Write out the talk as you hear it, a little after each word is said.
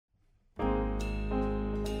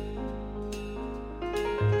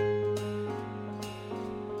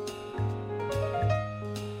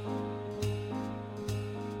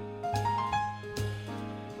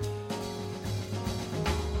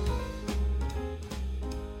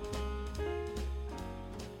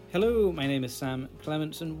Hello, my name is Sam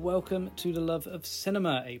Clements and welcome to The Love of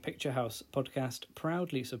Cinema, a Picturehouse podcast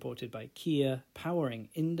proudly supported by Kia, powering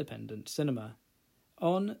independent cinema.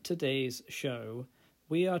 On today's show,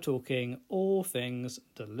 we are talking all things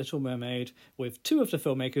The Little Mermaid with two of the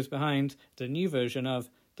filmmakers behind the new version of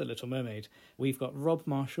The Little Mermaid. We've got Rob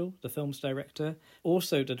Marshall, the film's director,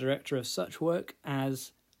 also the director of such work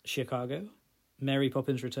as Chicago, Mary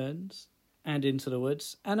Poppins Returns, and Into the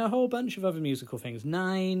Woods, and a whole bunch of other musical things.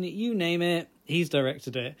 9, you name it, he's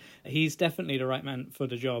directed it. He's definitely the right man for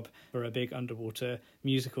the job for a big underwater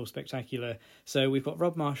musical spectacular. So we've got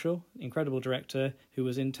Rob Marshall, incredible director, who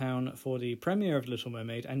was in town for the premiere of Little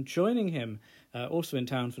Mermaid, and joining him, also in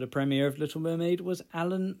town for the premiere of Little Mermaid, was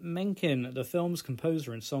Alan Menken, the film's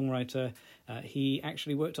composer and songwriter. He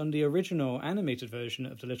actually worked on the original animated version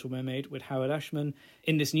of The Little Mermaid with Howard Ashman.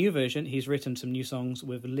 In this new version, he's written some new songs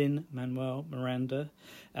with Lin-Manuel Miranda.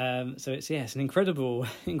 So it's an incredible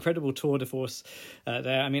tour de force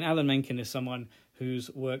there. I mean, Alan Menken is someone whose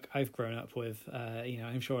work I've grown up with.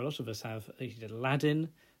 I'm sure a lot of us have. He did Aladdin,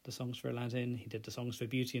 the songs for Aladdin. He did the songs for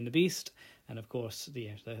Beauty and the Beast, and of course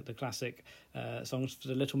the classic songs for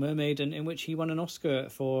The Little Mermaid, and in which he won an Oscar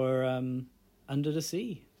for Under the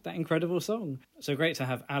Sea. That incredible song. So great to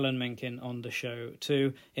have Alan Menken on the show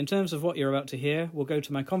too. In terms of what you're about to hear, we'll go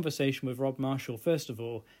to my conversation with Rob Marshall first of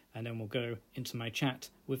all, and then we'll go into my chat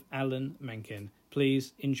with Alan Menken.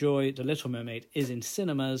 Please enjoy The Little Mermaid is in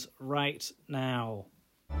cinemas right now.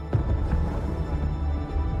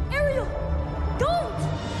 Ariel, don't!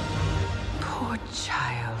 Poor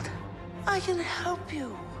child. I can help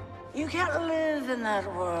you. You can't live in that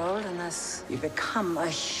world unless you become a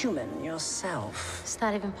human yourself. Is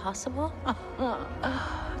that even possible?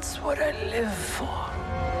 It's what I live for.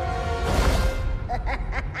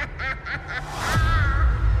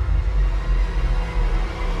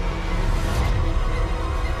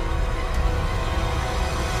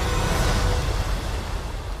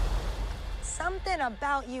 Something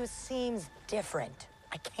about you seems different.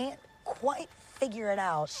 I can't quite figure it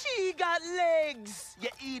out. She got legs, you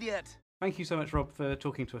idiot. Thank you so much, Rob, for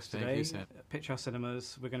talking to us today. Thank you, Sam. Picturehouse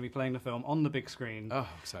Cinemas, we're going to be playing the film on the big screen. Oh,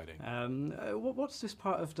 exciting. What's this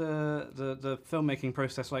part of the filmmaking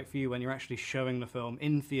process like for you when you're actually showing the film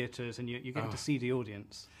in theatres and you get to see the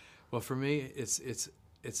audience? Well, for me, it's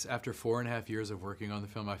after 4.5 years of working on the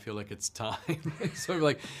film, I feel like it's time. So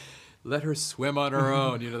like, let her swim on her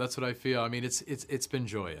own. That's what I feel. I mean, it's been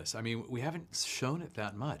joyous. I mean, we haven't shown it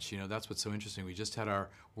that much. That's what's so interesting. We just had our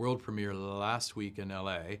world premiere last week in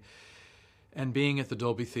L.A., and being at the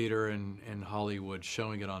Dolby Theater in Hollywood,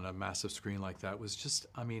 showing it on a massive screen like that was just,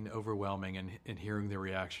 overwhelming. And hearing the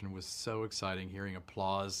reaction was so exciting, hearing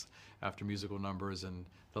applause after musical numbers and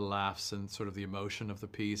the laughs and sort of the emotion of the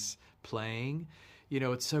piece playing.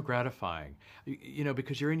 It's so gratifying,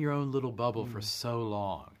 because you're in your own little bubble for so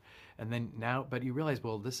long. And then now, but you realize,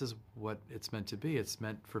 well, this is what it's meant to be. It's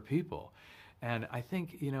meant for people. And I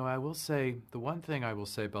think, I will say, the one thing I will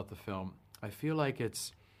say about the film, I feel like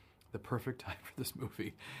it's the perfect time for this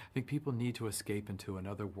movie. I think people need to escape into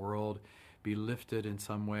another world, be lifted in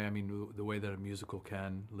some way. I mean, the way that a musical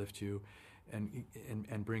can lift you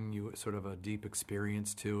and bring you sort of a deep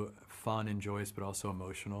experience to fun and joyous, but also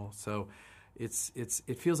emotional. So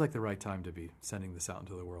it feels like the right time to be sending this out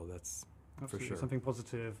into the world. That's Absolutely. for sure. Something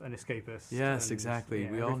positive and escapist. Yes, and, exactly.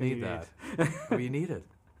 Yeah, we all need that. We need it.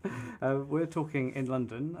 We're talking in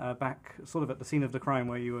London, back sort of at the scene of the crime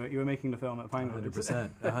where you were making the film at Pinewood.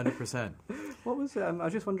 100%. What was? I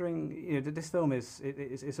was just wondering. This film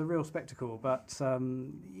it's a real spectacle, but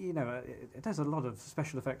it has a lot of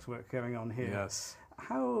special effects work going on here. Yes.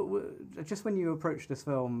 How? Just when you approached this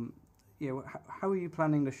film, how are you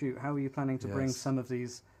planning to shoot? How are you planning to bring some of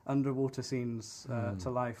these underwater scenes to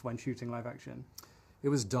life when shooting live action? It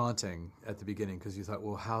was daunting at the beginning because you thought,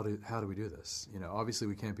 well, how do we do this? Obviously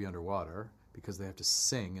we can't be underwater because they have to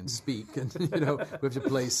sing and speak, and we have to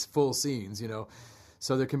play full scenes.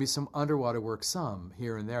 So there can be some underwater work, some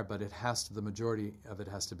here and there, but the majority of it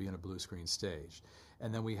has to be in a blue screen stage,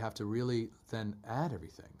 and then we have to really then add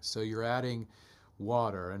everything. So you're adding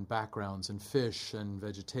water and backgrounds and fish and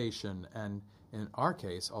vegetation, and in our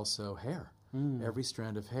case also hair. Every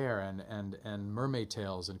strand of hair and mermaid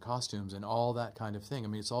tails and costumes and all that kind of thing. I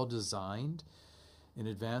mean, it's all designed in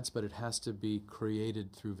advance, but it has to be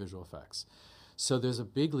created through visual effects. So there's a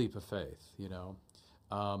big leap of faith,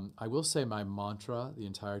 I will say my mantra the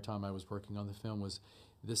entire time I was working on the film was,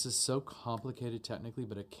 this is so complicated technically,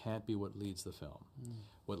 but it can't be what leads the film.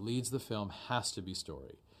 What leads the film has to be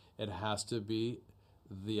story. It has to be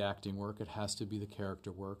the acting work. It has to be the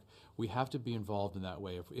character work. We have to be involved in that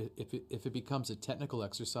way. If it becomes a technical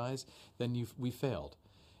exercise, then we failed.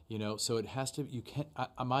 You know, so it has to. You can't.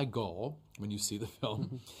 My goal when you see the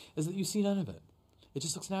film is that you see none of it. It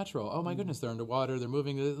just looks natural. Oh my goodness, they're underwater, they're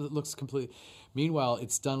moving. It looks completely. Meanwhile,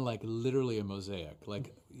 it's done like literally a mosaic.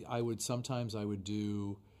 Like I would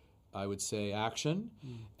say action,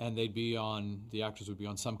 and the actors would be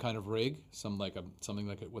on some kind of rig, something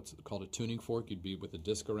like what's called a tuning fork. You'd be with a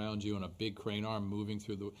disc around you and a big crane arm moving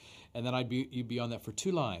through and then you'd be on that for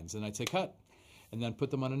 2 lines, and I'd say cut, and then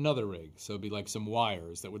put them on another rig. So it'd be like some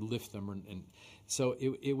wires that would lift them, and so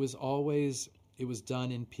it was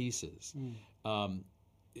done in pieces.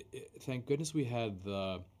 Thank goodness we had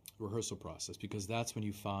the rehearsal process, because that's when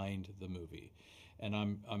you find the movie. And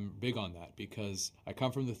I'm big on that, because I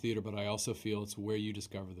come from the theater, but I also feel it's where you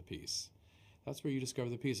discover the piece. That's where you discover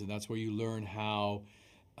the piece, and that's where you learn how,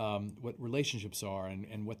 what relationships are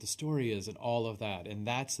and what the story is and all of that. And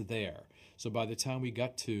that's there. So by the time we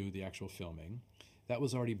got to the actual filming, that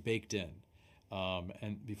was already baked in,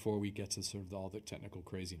 and before we get to sort of all the technical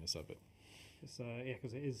craziness of it.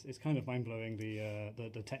 Because it's kind of mind blowing,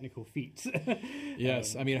 the technical feats.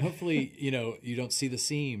 Yes, I mean, hopefully, you don't see the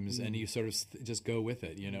seams and you sort of just go with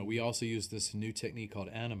it. We also use this new technique called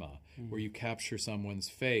anima, where you capture someone's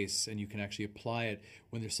face and you can actually apply it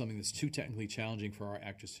when there's something that's too technically challenging for our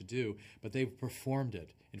actors to do, but they've performed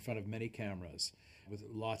it in front of many cameras with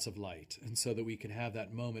lots of light, and so that we can have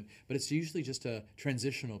that moment. But it's usually just a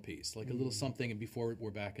transitional piece, like a little something, and before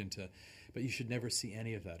we're back into. But you should never see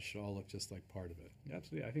any of that. It should all look just like part of it.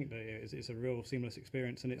 Absolutely. I think that it's a real seamless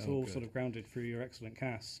experience, and it's all good. Sort of grounded through your excellent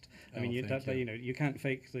cast. I Oh, mean, thank you. you can't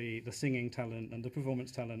fake the singing talent and the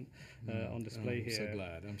performance talent on display here.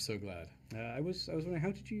 I'm so glad. I was wondering,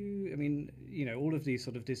 how did you? I mean, all of these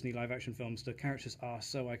sort of Disney live action films, the characters are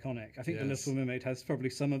so iconic. I think The Little Mermaid has probably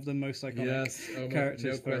some of the most iconic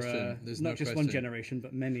characters for not just one generation,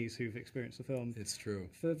 but many who've experienced the film. It's true.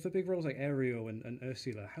 For big roles like Ariel and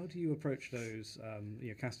Ursula, how do you approach those?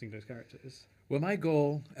 Casting those characters. Well, my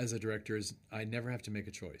goal as a director is I never have to make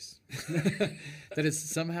a choice. That is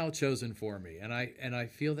somehow chosen for me, and I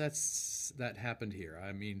feel that happened here.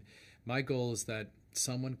 I mean, my goal is that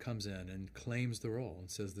someone comes in and claims the role and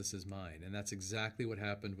says, "This is mine," and that's exactly what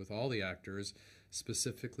happened with all the actors,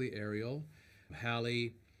 specifically Ariel.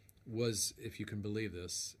 Hallie was, if you can believe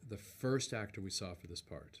this, the first actor we saw for this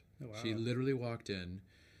part. Oh, wow. She literally walked in.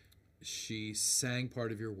 She sang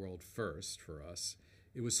Part of Your World first for us.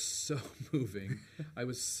 It was so moving. I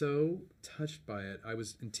was so touched by it. I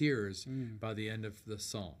was in tears by the end of the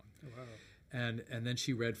song. Oh, wow. And then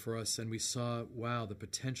she read for us, and we saw, wow, the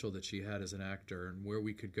potential that she had as an actor and where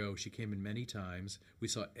we could go. She came in many times. We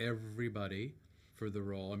saw everybody for the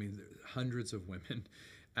role. I mean, hundreds of women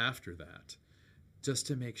after that, just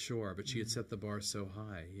to make sure. But she had set the bar so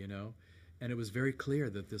high, And it was very clear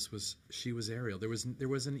that she was Ariel. There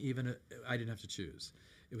wasn't even I didn't have to choose.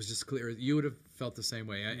 It was just clear. You would have felt the same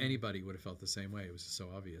way. Anybody would have felt the same way. It was just so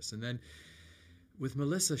obvious. And then with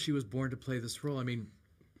Melissa, she was born to play this role. I mean,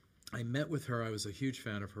 I met with her. I was a huge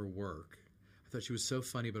fan of her work. I thought she was so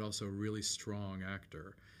funny, but also a really strong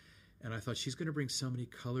actor. And I thought, she's going to bring so many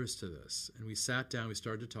colors to this. And we sat down. We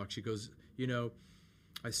started to talk. She goes,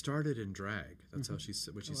 I started in drag. That's how she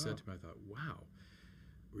said to me. I thought, wow.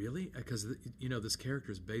 Really? Because, this character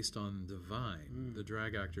is based on Divine, the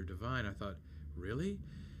drag actor Divine. I thought, really?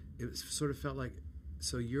 It sort of felt like,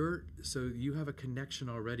 so you have a connection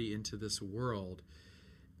already into this world.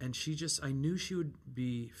 And I knew she would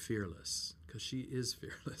be fearless, because she is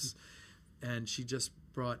fearless. And she just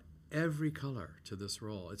brought every color to this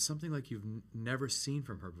role. It's something like you've never seen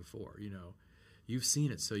from her before, You've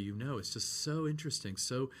seen it, so it's just so interesting,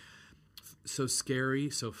 so scary,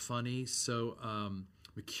 so funny, so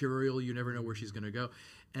mercurial. You never know where she's going to go,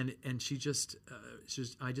 and she just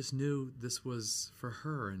I just knew this was for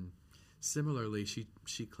her, and similarly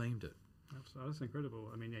she claimed it. That's incredible.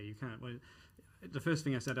 I mean, you can't. The first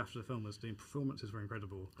thing I said after the film was the performances were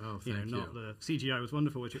incredible. Oh, thank you. Not the CGI was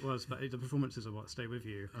wonderful, which it was, but the performances are what stay with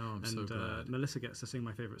you. Oh, I'm so glad. Melissa gets to sing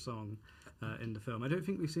my favourite song in the film. I don't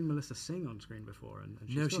think we've seen Melissa sing on screen before. And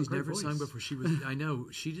she's never sung before. She was. I know,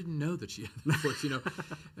 she didn't know that she had the voice.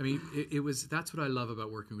 I mean, it was. That's what I love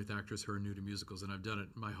about working with actors who are new to musicals, and I've done it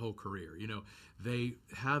my whole career. They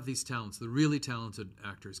have these talents. The really talented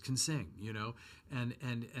actors can sing. And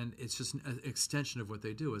it's just an extension of what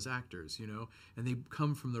they do as actors. And they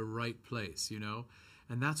come from the right place.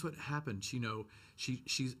 And that's what happened.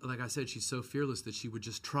 She's like I said, she's so fearless that she would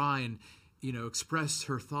just try and express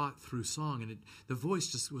her thought through song, and the voice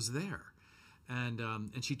just was there. And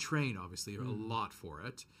she trained obviously a lot for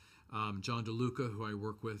it. John DeLuca, who I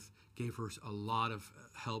work with, gave her a lot of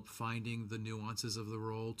help finding the nuances of the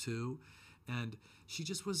role too. And she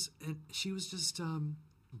just was. And she was just.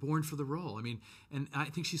 born for the role. I mean, and I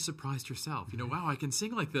think she surprised herself. You know, wow, I can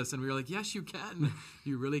sing like this. And we were like, yes, you can.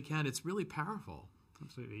 You really can. It's really powerful.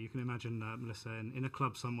 Absolutely. You can imagine Melissa in a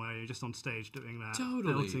club somewhere, you're just on stage doing that.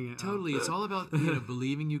 Totally. Totally. It's all about,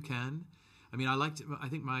 believing you can. I mean, I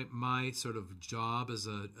think my sort of job as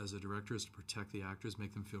a director is to protect the actors,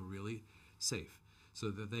 make them feel really safe so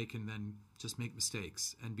that they can then just make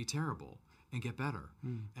mistakes and be terrible and get better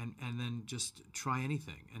and then just try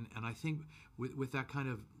anything. And I think with that kind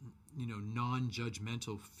of,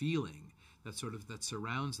 non-judgmental feeling that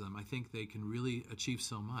surrounds them, I think they can really achieve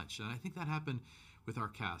so much. And I think that happened with our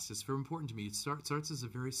cast. It's very important to me. It starts as a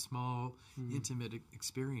very small, intimate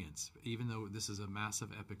experience. Even though this is a massive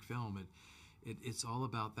epic film, it's all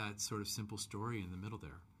about that sort of simple story in the middle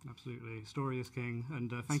there. Absolutely. Story is king.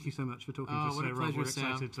 And thank you so much for talking to us what a today, Rob. pleasure, We're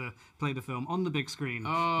excited Sam. to play the film on the big screen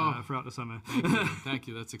throughout the summer. Thank you. Thank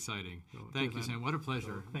you. That's exciting. Cool. Thank Cheers, you, man. Sam. What a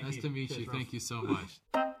pleasure. Cool. Nice to meet Cheers, you. Rob. Thank you so much.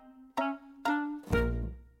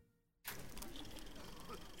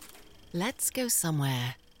 Let's go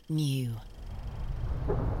somewhere new.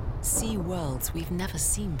 See worlds we've never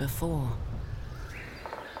seen before,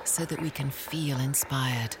 so that we can feel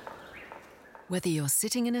inspired. Whether you're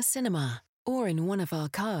sitting in a cinema or in one of our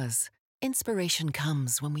cars, inspiration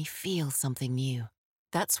comes when we feel something new.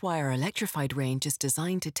 That's why our electrified range is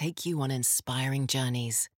designed to take you on inspiring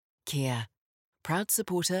journeys. Kia, proud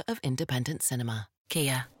supporter of independent cinema.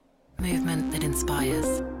 Kia, movement that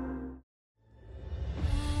inspires.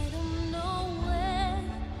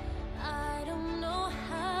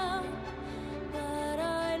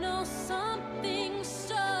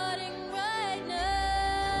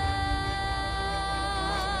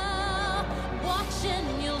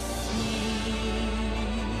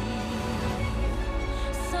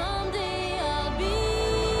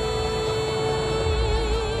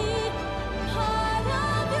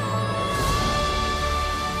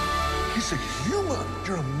 He's a human.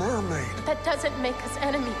 You're a mermaid. That doesn't make us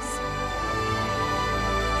enemies.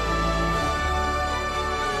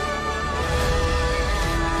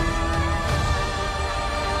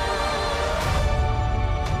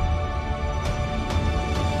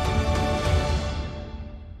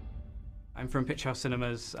 I'm from Picturehouse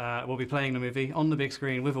Cinemas. We'll be playing the movie on the big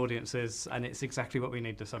screen with audiences, and it's exactly what we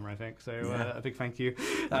need this summer, I think. So a big thank you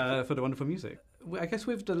for the wonderful music. I guess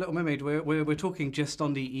with The Little Mermaid, we're talking just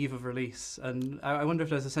on the eve of release, and I wonder if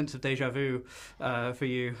there's a sense of déjà vu for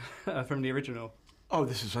you from the original. Oh,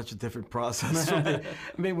 this is such a different process for me.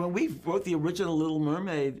 I mean, when we wrote the original Little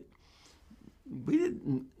Mermaid,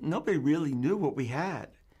 nobody really knew what we had.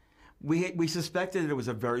 We suspected it was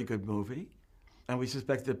a very good movie, and we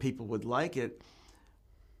suspected that people would like it.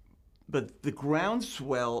 But the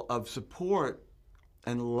groundswell of support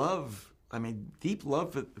and love, I mean, deep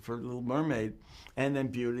love for Little Mermaid, and then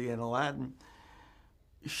Beauty and Aladdin,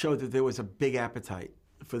 showed that there was a big appetite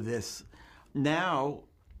for this. Now,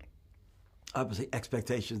 obviously,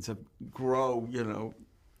 expectations have grown,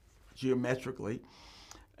 geometrically.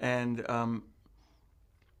 And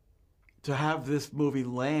to have this movie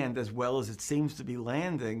land as well as it seems to be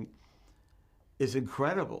landing is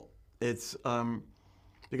incredible. It's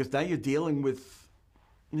because now you're dealing with,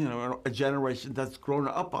 a generation that's grown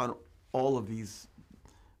up on all of these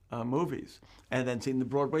movies, and then seen the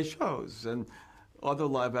Broadway shows and other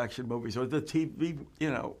live-action movies or the TV,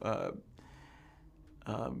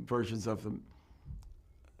 versions of them.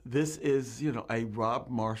 This is, a Rob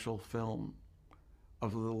Marshall film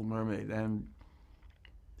of The Little Mermaid, and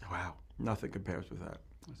wow, nothing compares with that.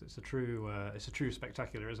 It's a true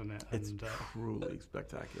spectacular, isn't it? It's truly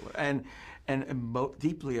spectacular and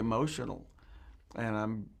deeply emotional. And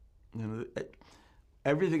I'm,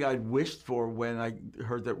 everything I'd wished for when I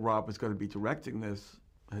heard that Rob was going to be directing this,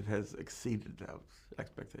 it has exceeded those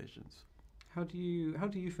expectations. How do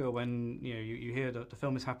you feel when you hear that the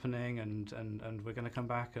film is happening and we're going to come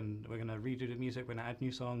back and we're going to redo the music, we're going to add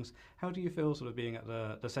new songs? How do you feel sort of being at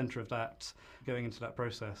the center of that, going into that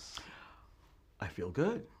process? I feel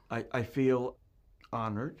good. I feel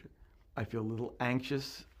honored. I feel a little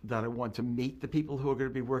anxious that I want to meet the people who are going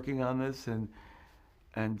to be working on this and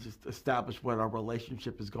just establish what our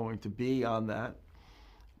relationship is going to be on that.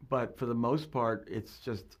 But for the most part, it's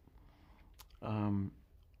just,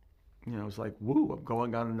 it's like, woo, I'm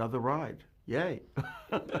going on another ride. Yay.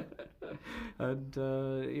 And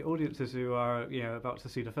the audiences who are about to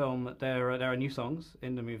see the film, there are new songs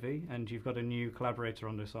in the movie, and you've got a new collaborator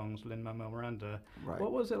on those songs, Lin-Manuel Miranda. Right.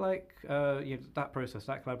 What was it like, that process,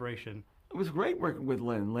 that collaboration? It was great working with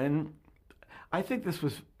Lin. Lin, I think this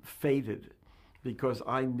was fated because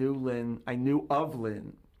I knew of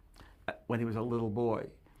Lin when he was a little boy.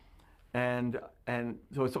 And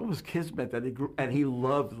so it's almost kismet that he grew, and he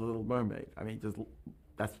loved The Little Mermaid. I mean,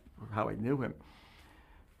 that's how I knew him.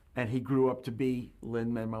 And he grew up to be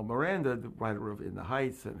Lin-Manuel Miranda, the writer of In the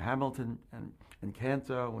Heights and Hamilton and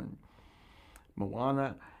Encanto and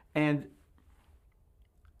Moana. And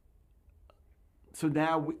so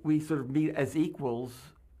now we sort of meet as equals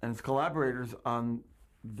and as collaborators on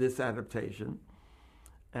this adaptation.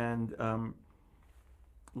 And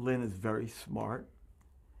Lin is very smart.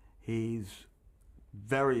 He's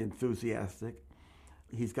very enthusiastic.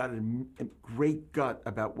 He's got a great gut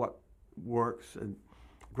about what works and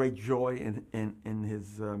great joy in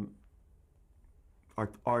his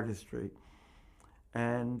artistry.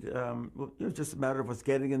 And it was just a matter of us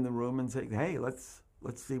getting in the room and saying, hey, let's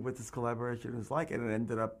see what this collaboration is like. And it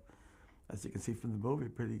ended up, as you can see from the movie,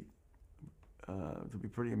 to be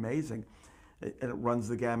pretty amazing. And it runs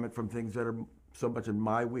the gamut from things that are so much in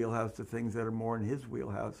my wheelhouse to things that are more in his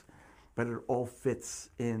wheelhouse. But it all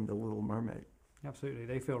fits in The Little Mermaid. Absolutely,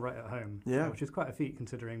 they feel right at home. Yeah, which is quite a feat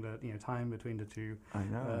considering the time between the two. I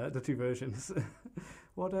know the two versions.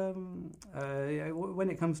 What when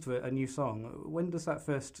it comes to a new song, when does that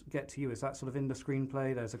first get to you? Is that sort of in the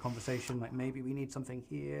screenplay? There's a conversation like maybe we need something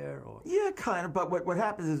here, or yeah, kind of. But what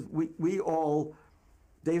happens is we all,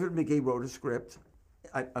 David McGee wrote a script.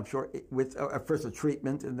 I'm sure with first a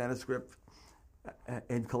treatment and then a script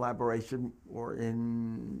in collaboration or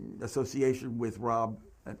in association with Rob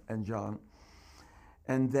and John.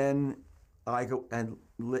 And then I go, and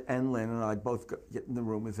Lin and I both get in the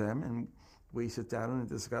room with them, and we sit down and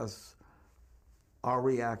discuss our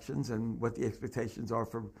reactions and what the expectations are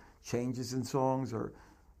for changes in songs, or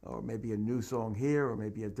maybe a new song here, or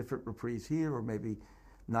maybe a different reprise here, or maybe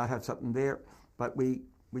not have something there. But we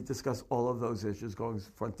discuss all of those issues going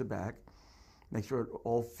front to back, make sure it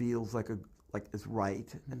all feels like it's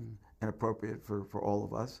right and appropriate for all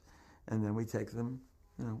of us, and then we take them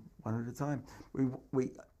one at a time.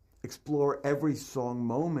 We explore every song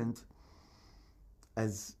moment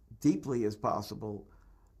as deeply as possible,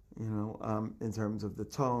 in terms of the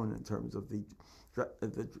tone, in terms of the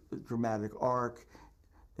dramatic arc,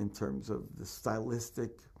 in terms of the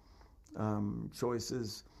stylistic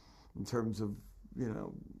choices, in terms of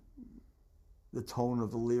the tone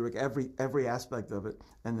of the lyric, every aspect of it,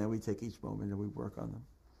 and then we take each moment and we work on them.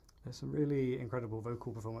 There's some really incredible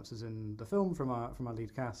vocal performances in the film from our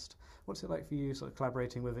lead cast. What's it like for you, sort of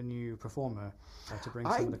collaborating with a new performer to bring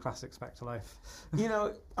some of the classics back to life?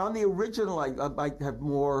 On the original, I have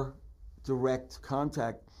more direct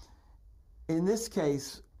contact. In this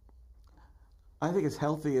case, I think it's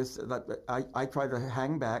healthiest that I try to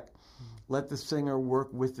hang back, let the singer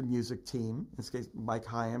work with the music team. In this case, Mike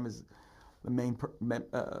Hyam is the main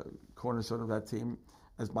cornerstone of that team,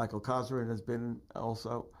 as Michael Cosrin has been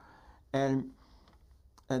also. And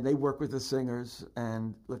they work with the singers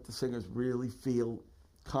and let the singers really feel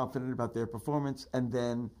confident about their performance. And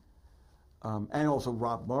then, and also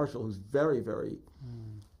Rob Marshall, who's very, very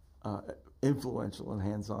influential and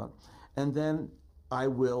hands-on. And then I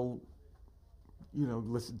will,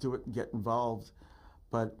 listen to it and get involved.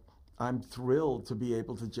 But I'm thrilled to be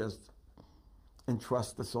able to just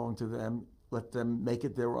entrust the song to them, let them make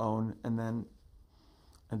it their own, and then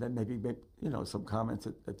maybe some comments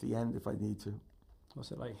at the end if I need to.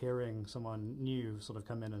 What's it like hearing someone new sort of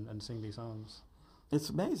come in and sing these songs? It's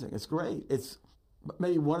amazing. It's great. It's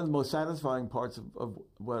maybe one of the most satisfying parts of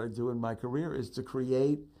what I do in my career is to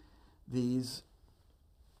create these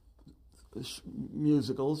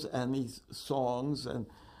musicals and these songs and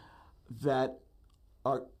that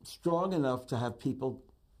are strong enough to have people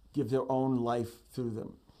give their own life through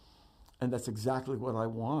them. And that's exactly what I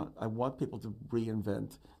want. I want people to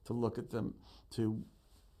reinvent, to look at them, to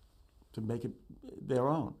make it their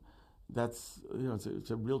own. That's,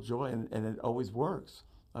 it's a real joy, and it always works.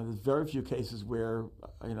 There's very few cases where,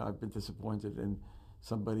 I've been disappointed in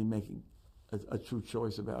somebody making a true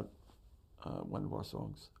choice about one of our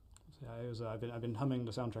songs. Yeah, I've been humming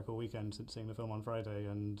the soundtrack all weekend since seeing the film on Friday,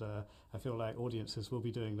 and I feel like audiences will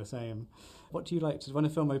be doing the same. What do you like to, when a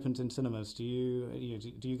film opens in cinemas? Do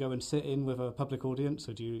you go and sit in with a public audience,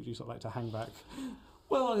 or do you sort of like to hang back?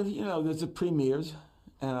 Well, there's the premieres,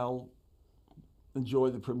 and I'll enjoy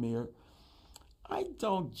the premiere. I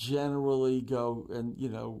don't generally go and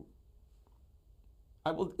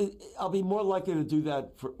I'll be more likely to do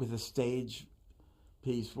that with a stage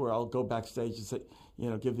piece where I'll go backstage and say,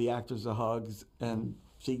 give the actors a hug and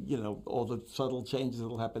see, all the subtle changes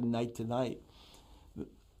that'll happen night to night.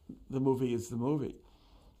 The movie is the movie.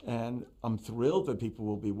 And I'm thrilled that people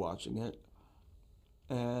will be watching it.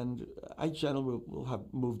 And I generally will have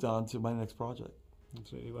moved on to my next project.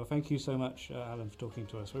 Absolutely. Well, thank you so much, Alan, for talking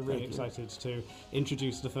to us. We're really excited to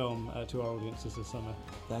introduce the film to our audiences this summer.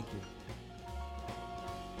 Thank you.